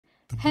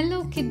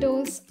Hello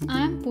kiddos,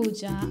 I'm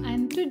Pooja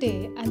and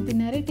today I'll be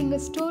narrating a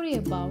story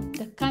about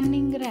the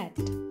cunning rat.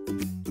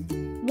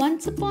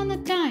 Once upon a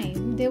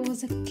time, there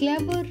was a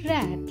clever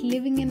rat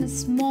living in a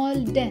small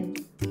den.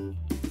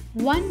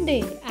 One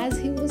day, as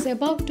he was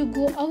about to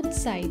go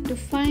outside to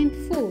find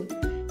food,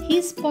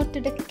 he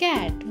spotted a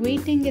cat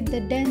waiting at the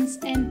den's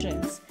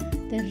entrance.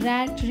 The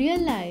rat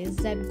realized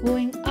that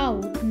going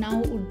out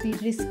now would be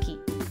risky.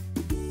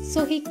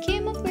 So he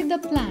came up with a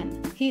plan.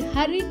 He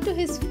hurried to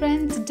his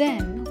friend's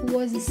den, who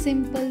was a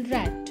simple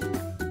rat.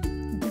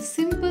 The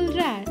simple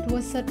rat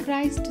was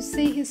surprised to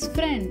see his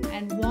friend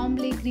and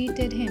warmly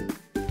greeted him.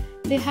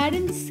 They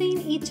hadn't seen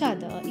each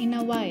other in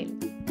a while.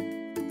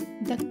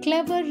 The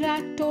clever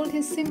rat told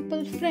his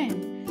simple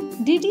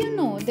friend, "Did you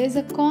know there's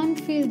a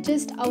cornfield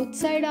just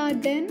outside our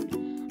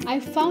den? I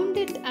found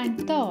it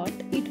and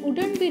thought it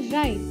wouldn't be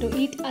right to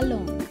eat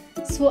alone,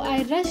 so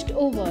I rushed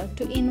over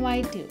to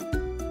invite you."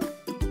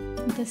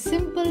 The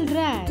simple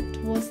rat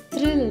was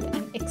thrilled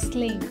and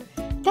exclaimed,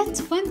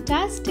 "That's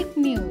fantastic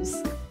news!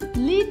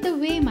 Lead the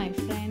way, my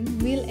friend.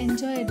 We'll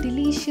enjoy a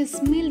delicious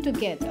meal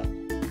together."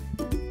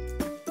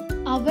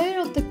 Aware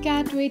of the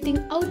cat waiting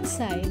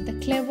outside, the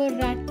clever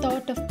rat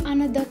thought of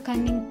another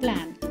cunning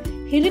plan.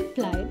 He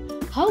replied,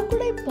 "How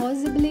could I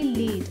possibly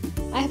lead?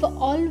 I have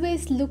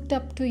always looked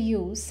up to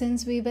you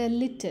since we were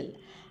little.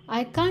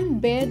 I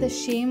can't bear the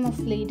shame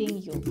of leading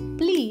you.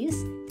 Please,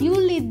 you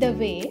lead the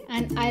way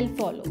and I'll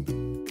follow."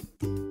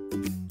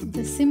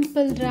 The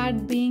simple rat,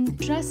 being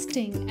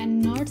trusting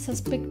and not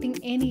suspecting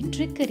any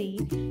trickery,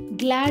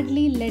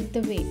 gladly led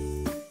the way.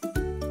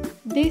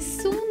 They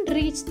soon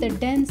reached the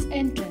den's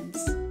entrance.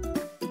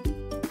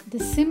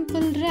 The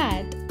simple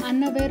rat,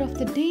 unaware of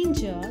the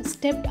danger,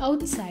 stepped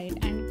outside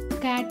and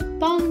cat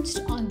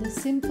pounced on the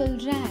simple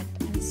rat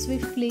and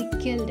swiftly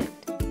killed it.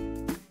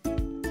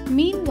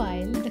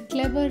 Meanwhile, the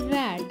clever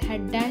rat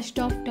had dashed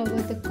off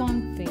toward the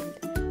cornfield.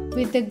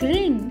 With a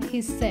grin,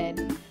 he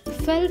said,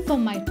 "Fell for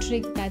my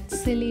trick, that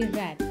silly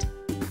rat."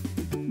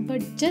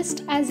 But just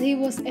as he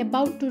was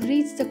about to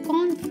reach the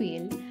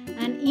cornfield,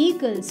 an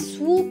eagle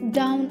swooped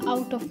down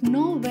out of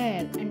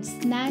nowhere and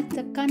snatched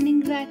the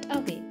cunning rat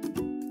away.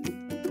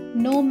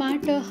 No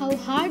matter how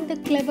hard the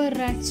clever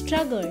rat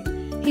struggled,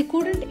 he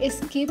couldn't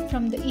escape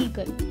from the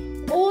eagle.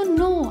 "Oh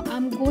no,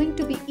 I'm going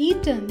to be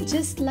eaten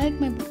just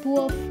like my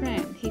poor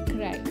friend," he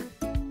cried.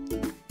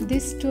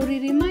 This story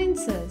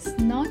reminds us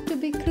not to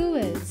be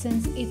cruel,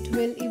 since it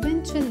will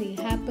eventually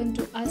happen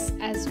to us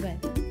as well.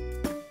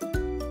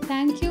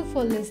 Thank you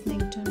for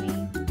listening to me.